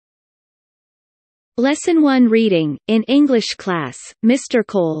Lesson 1 Reading. In English class, Mr.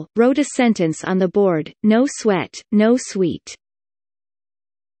 Cole wrote a sentence on the board, no sweat, no sweet.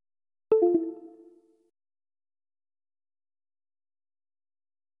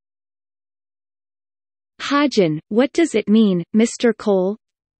 Hajan, what does it mean, Mr. Cole?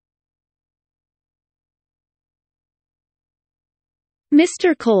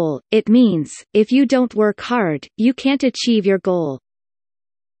 Mr. Cole, it means, if you don't work hard, you can't achieve your goal.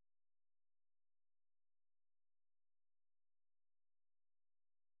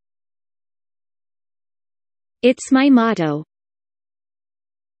 It's my motto.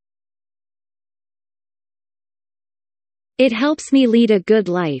 It helps me lead a good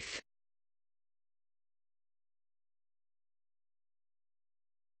life.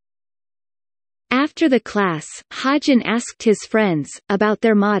 After the class, Hajan asked his friends about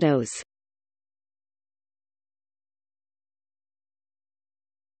their mottos.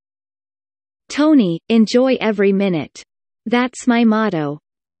 Tony, enjoy every minute. That's my motto.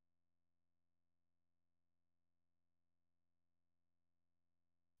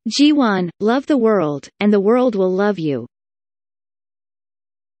 Jiwan, love the world, and the world will love you.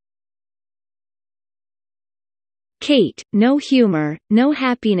 Kate, no humor, no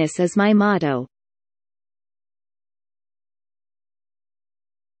happiness is my motto.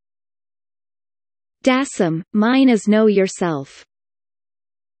 Dasam, mine is know yourself.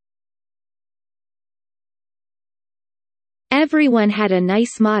 Everyone had a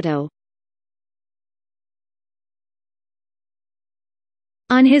nice motto.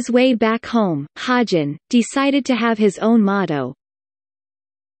 On his way back home, Hajan decided to have his own motto.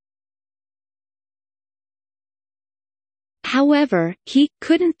 However, he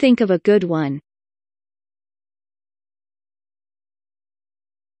couldn't think of a good one.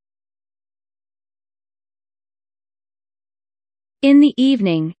 In the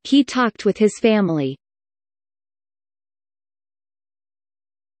evening, he talked with his family.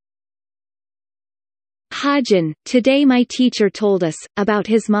 Hajan, today my teacher told us about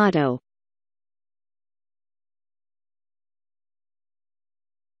his motto.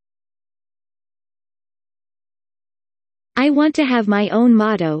 I want to have my own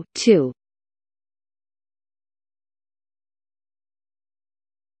motto, too.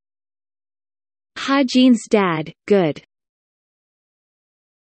 Hajan's dad, good.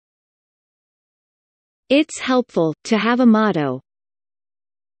 It's helpful to have a motto.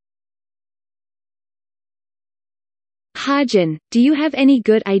 Hajan, do you have any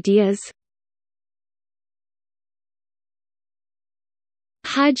good ideas?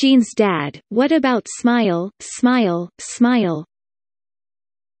 Hajan's dad, what about smile, smile, smile?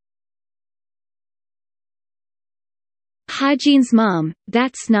 Hajan's mom,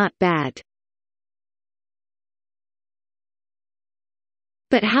 that's not bad.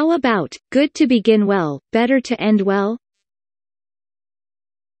 But how about, good to begin well, better to end well?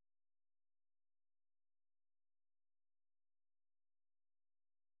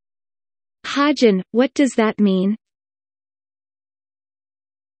 Hajan, what does that mean?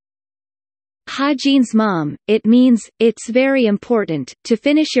 Hajan's mom, it means, it's very important, to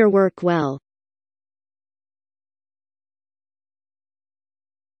finish your work well.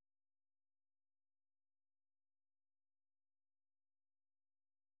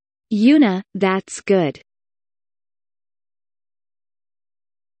 Yuna, that's good.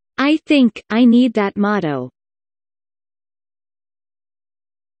 I think I need that motto.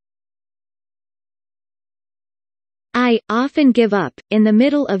 I often give up in the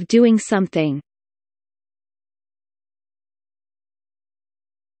middle of doing something.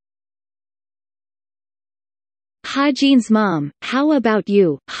 Hajan's mom, how about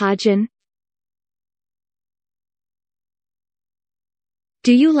you, Hajan?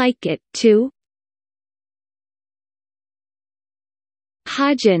 Do you like it, too?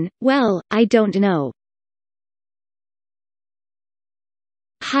 Hajan, well, I don't know.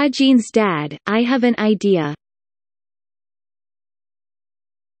 Hajan's dad, I have an idea.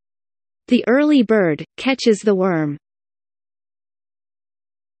 The early bird catches the worm.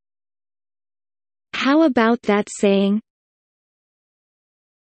 How about that saying?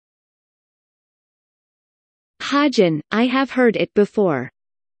 Hajan, I have heard it before.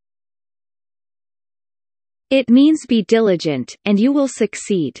 It means be diligent, and you will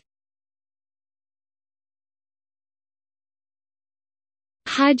succeed.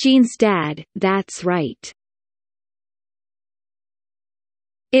 Hajan's dad, that's right.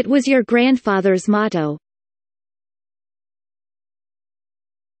 It was your grandfather's motto.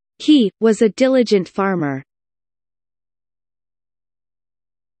 He was a diligent farmer.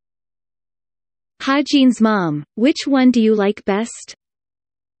 Hajan's mom, which one do you like best?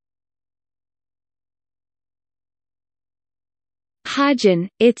 Hajan,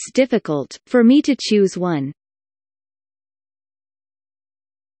 it's difficult for me to choose one.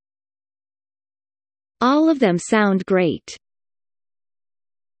 All of them sound great.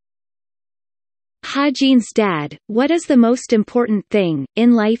 Hajin's dad, what is the most important thing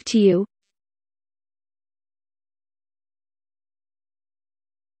in life to you?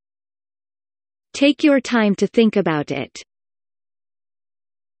 Take your time to think about it.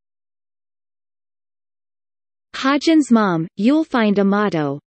 Hajan's mom, you'll find a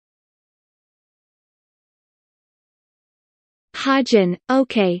motto. Hajan,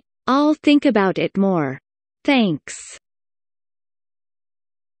 okay, I'll think about it more. Thanks.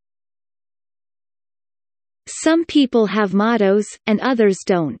 Some people have mottos, and others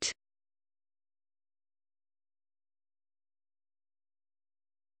don't.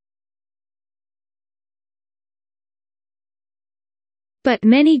 But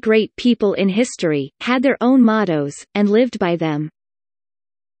many great people in history had their own mottos, and lived by them.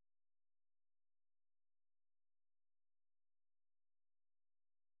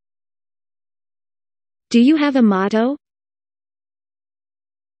 Do you have a motto?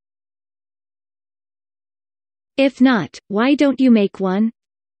 If not, why don't you make one?